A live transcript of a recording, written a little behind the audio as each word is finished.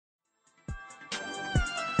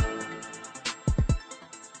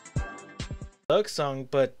Doug song,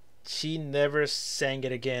 but she never sang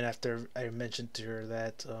it again after I mentioned to her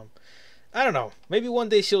that. I don't know. Maybe one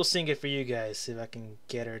day she'll sing it for you guys if I can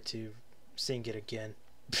get her to sing it again.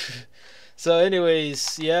 So,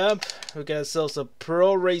 anyways, yeah, we got ourselves a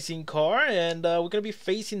pro racing car, and we're gonna be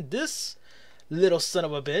facing this little son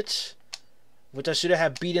of a bitch, which I should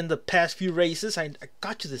have beaten the past few races. I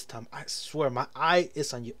got you this time. I swear, my eye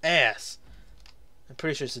is on your ass. I'm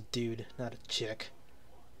pretty sure it's a dude, not a chick.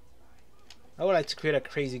 I would like to create a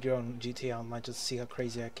crazy girl in GTA Online just to see how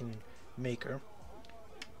crazy I can make her.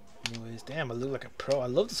 Anyways, damn, I look like a pro. I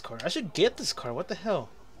love this car. I should get this car. What the hell?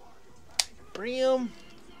 Bam!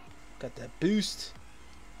 Got that boost.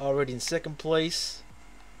 Already in second place.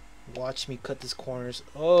 Watch me cut these corners.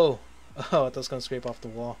 Oh! Oh, I thought I was gonna scrape off the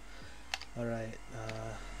wall. Alright.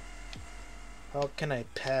 How can I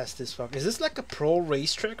pass this fuck? Is this like a pro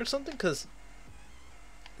racetrack or something? Cause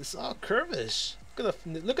it's all curvish.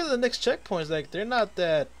 Look at the next checkpoints. Like, they're not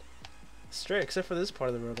that straight, except for this part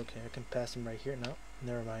of the road. Okay, I can pass them right here. No,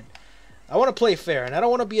 never mind. I want to play fair, and I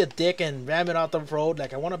don't want to be a dick and ram it off the road.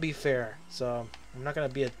 Like, I want to be fair, so I'm not gonna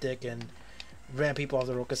be a dick and ram people off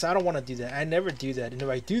the road, because I don't want to do that. I never do that, and if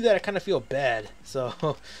I do that, I kind of feel bad.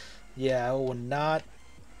 So yeah, I will not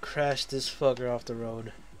crash this fucker off the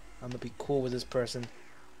road. I'm gonna be cool with this person.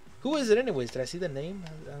 Who is it anyways? Did I see the name?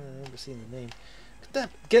 I don't remember seeing the name.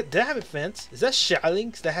 Did I have it fence? Is that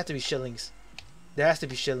shillings? That has to be shillings. There has to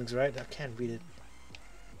be shillings, right? I can't read it.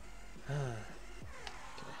 Okay.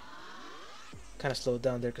 Kind of slowed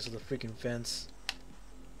down there because of the freaking fence.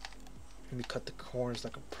 Let me cut the corners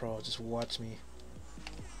like a pro. Just watch me.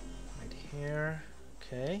 Right here.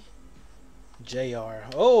 Okay. JR.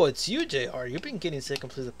 Oh, it's you, JR. You've been getting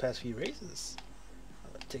second place the past few races.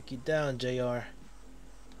 I'm gonna take you down, JR.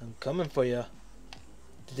 I'm coming for you.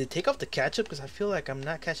 Did they take off the catch-up? Because I feel like I'm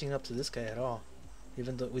not catching up to this guy at all.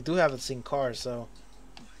 Even though we do have the same car, so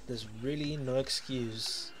there's really no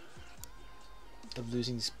excuse of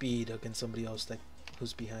losing speed against somebody else like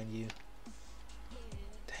who's behind you.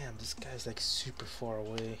 Damn, this guy's like super far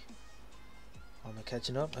away. Am I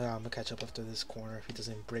catching up? I'm gonna catch up after this corner if he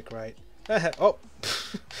doesn't brake right. Oh,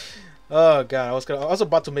 oh god, I was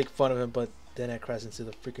about to make fun of him, but then I crashed into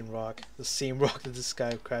the freaking rock, the same rock that this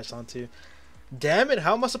guy crashed onto. Damn it!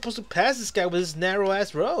 How am I supposed to pass this guy with this narrow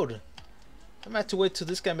ass road? I'm gonna have to wait till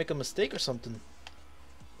this guy make a mistake or something.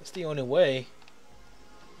 That's the only way.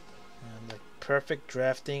 And like perfect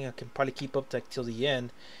drafting, I can probably keep up like till the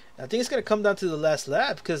end. I think it's gonna come down to the last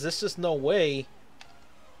lap because there's just no way.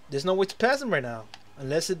 There's no way to pass him right now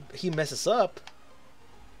unless he messes up.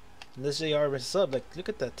 Unless JR messes up. Like, look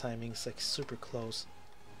at that timing. It's like super close.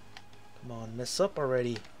 Come on, mess up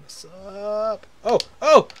already. Mess up. Oh,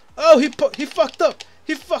 oh, oh, he fucked up.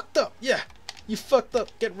 He fucked up. Yeah, you fucked up.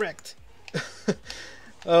 Get wrecked.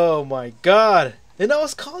 Oh my god. And I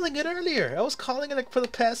was calling it earlier. I was calling it like for the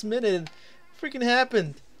past minute and it freaking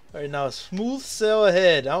happened. Alright, now smooth sail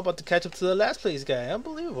ahead. I'm about to catch up to the last place guy.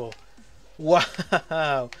 Unbelievable.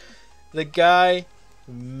 Wow. The guy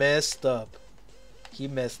messed up. He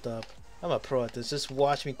messed up. I'm a pro at this. Just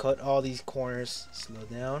watch me cut all these corners. Slow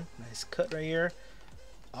down. Nice cut right here.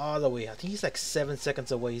 All the way. I think he's like 7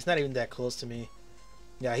 seconds away. He's not even that close to me.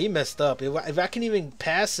 Yeah, he messed up. If I can even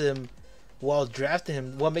pass him while drafting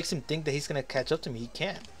him, what makes him think that he's gonna catch up to me? He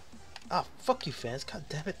can't. Ah, fuck you, fans. God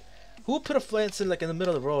damn it. Who would put a fence in like in the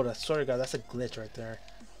middle of the road? I swear to God, that's a glitch right there.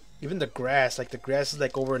 Even the grass, like the grass is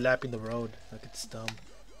like overlapping the road. Like, it's dumb.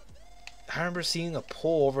 I remember seeing a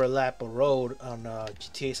pole overlap a road on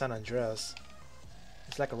GTA San Andreas.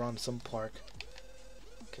 It's like around some park.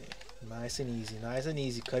 Okay, nice and easy, nice and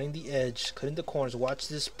easy. Cutting the edge, cutting the corners. Watch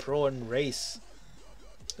this pro and race.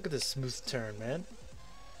 Look at this smooth turn, man.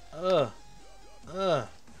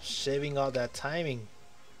 Shaving all that timing.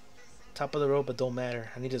 Top of the road, but don't matter.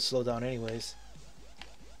 I need to slow down anyways.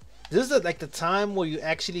 This is like the time where you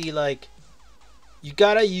actually like, you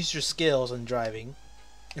gotta use your skills in driving.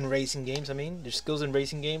 In racing games, I mean, your skills in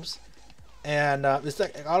racing games, and it's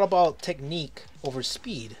like all about technique over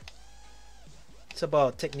speed. It's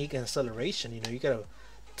about technique and acceleration. You know, you gotta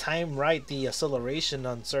time right the acceleration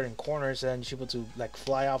on certain corners, and you're able to like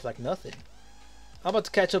fly off like nothing. I'm about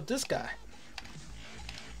to catch up this guy,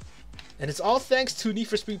 and it's all thanks to Need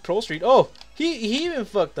for Speed Pro Street. Oh, he even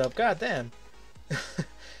fucked up. God damn.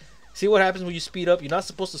 See what happens when you speed up? You're not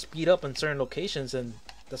supposed to speed up in certain locations, and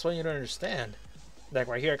that's why you don't understand. Like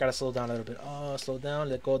right here, I gotta slow down a little bit. Oh, slow down,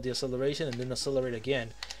 let go of the acceleration, and then accelerate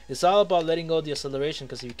again. It's all about letting go of the acceleration,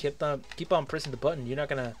 because if you keep on pressing the button, you're not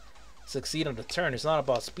gonna succeed on the turn. It's not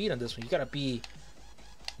about speed on this one. You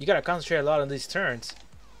gotta concentrate a lot on these turns.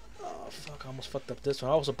 Oh fuck! I almost fucked up this one.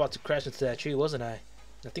 I was about to crash into that tree, wasn't I?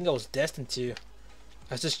 I think I was destined to.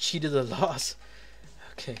 I just cheated the loss.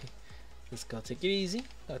 Okay, let's go. Take it easy.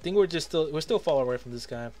 I think we're still far away from this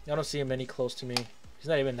guy. I don't see him any close to me. He's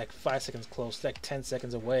not even like 5 seconds close. He's like 10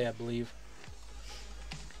 seconds away, I believe.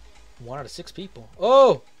 1 out of 6 people.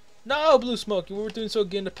 Oh no, Blue Smoke! We were doing so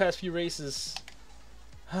good in the past few races.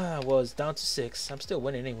 Well, it's down to 6. I'm still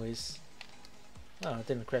winning anyways. Oh, I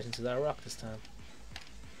didn't crash into that rock this time.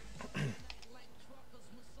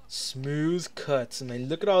 Smooth cuts. I mean,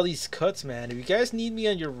 look at all these cuts, man. If you guys need me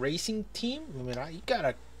on your racing team, I mean, you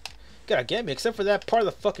gotta get me. Except for that part of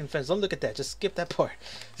the fucking fence. Don't look at that. Just skip that part.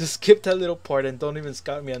 Just skip that little part and don't even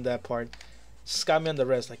scout me on that part. Scout me on the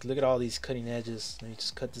rest. Like, look at all these cutting edges. Let me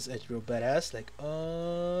just cut this edge real badass. Like,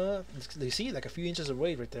 you see, like a few inches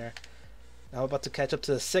away right there. Now I'm about to catch up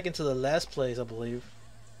to the second to the last place, I believe.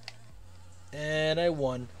 And I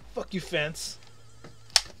won. Fuck you, fence.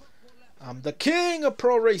 I'm the king of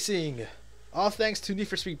pro racing. All thanks to Need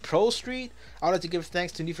for Speed Pro Street. I would like to give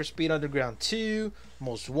thanks to Need for Speed Underground 2,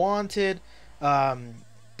 Most Wanted. The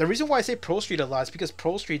reason why I say Pro Street a lot is because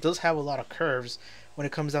Pro Street does have a lot of curves when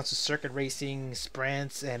it comes down to circuit racing,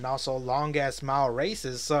 sprints, and also long ass mile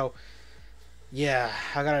races. So yeah,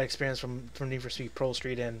 I got an experience from Need for Speed Pro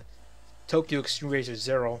Street and Tokyo Extreme Racer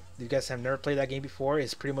Zero. If you guys have never played that game before,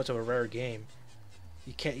 it's pretty much of a rare game.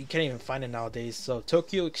 You can't even find it nowadays. So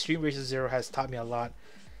Tokyo Extreme Racer Zero has taught me a lot.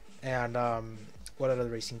 And what other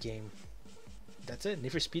racing game? That's it.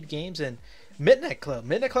 Need for Speed games and Midnight Club.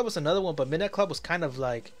 Midnight Club was another one, but Midnight Club was kind of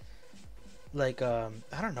like I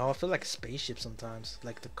don't know. I feel like a spaceship sometimes.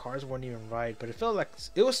 Like the cars weren't even right, but it felt like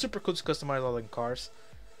it was super cool to customize all the cars.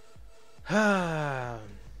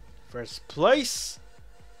 First place.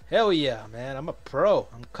 Hell yeah, man. I'm a pro.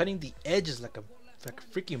 I'm cutting the edges like a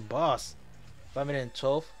freaking boss. 5 minutes and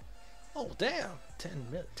 12. Oh damn,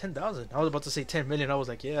 10,000. I was about to say 10 million. I was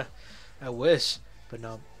like, yeah, I wish, but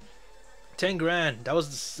no. 10 grand.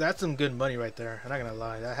 That's some good money right there. I'm not gonna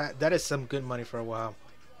lie. That is some good money for a while.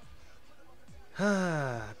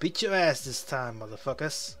 Beat your ass this time,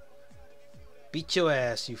 motherfuckers. Beat your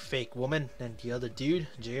ass, you fake woman, and the other dude,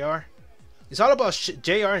 JR. It's all about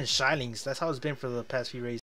JR and Shilings. That's how it's been for the past few races.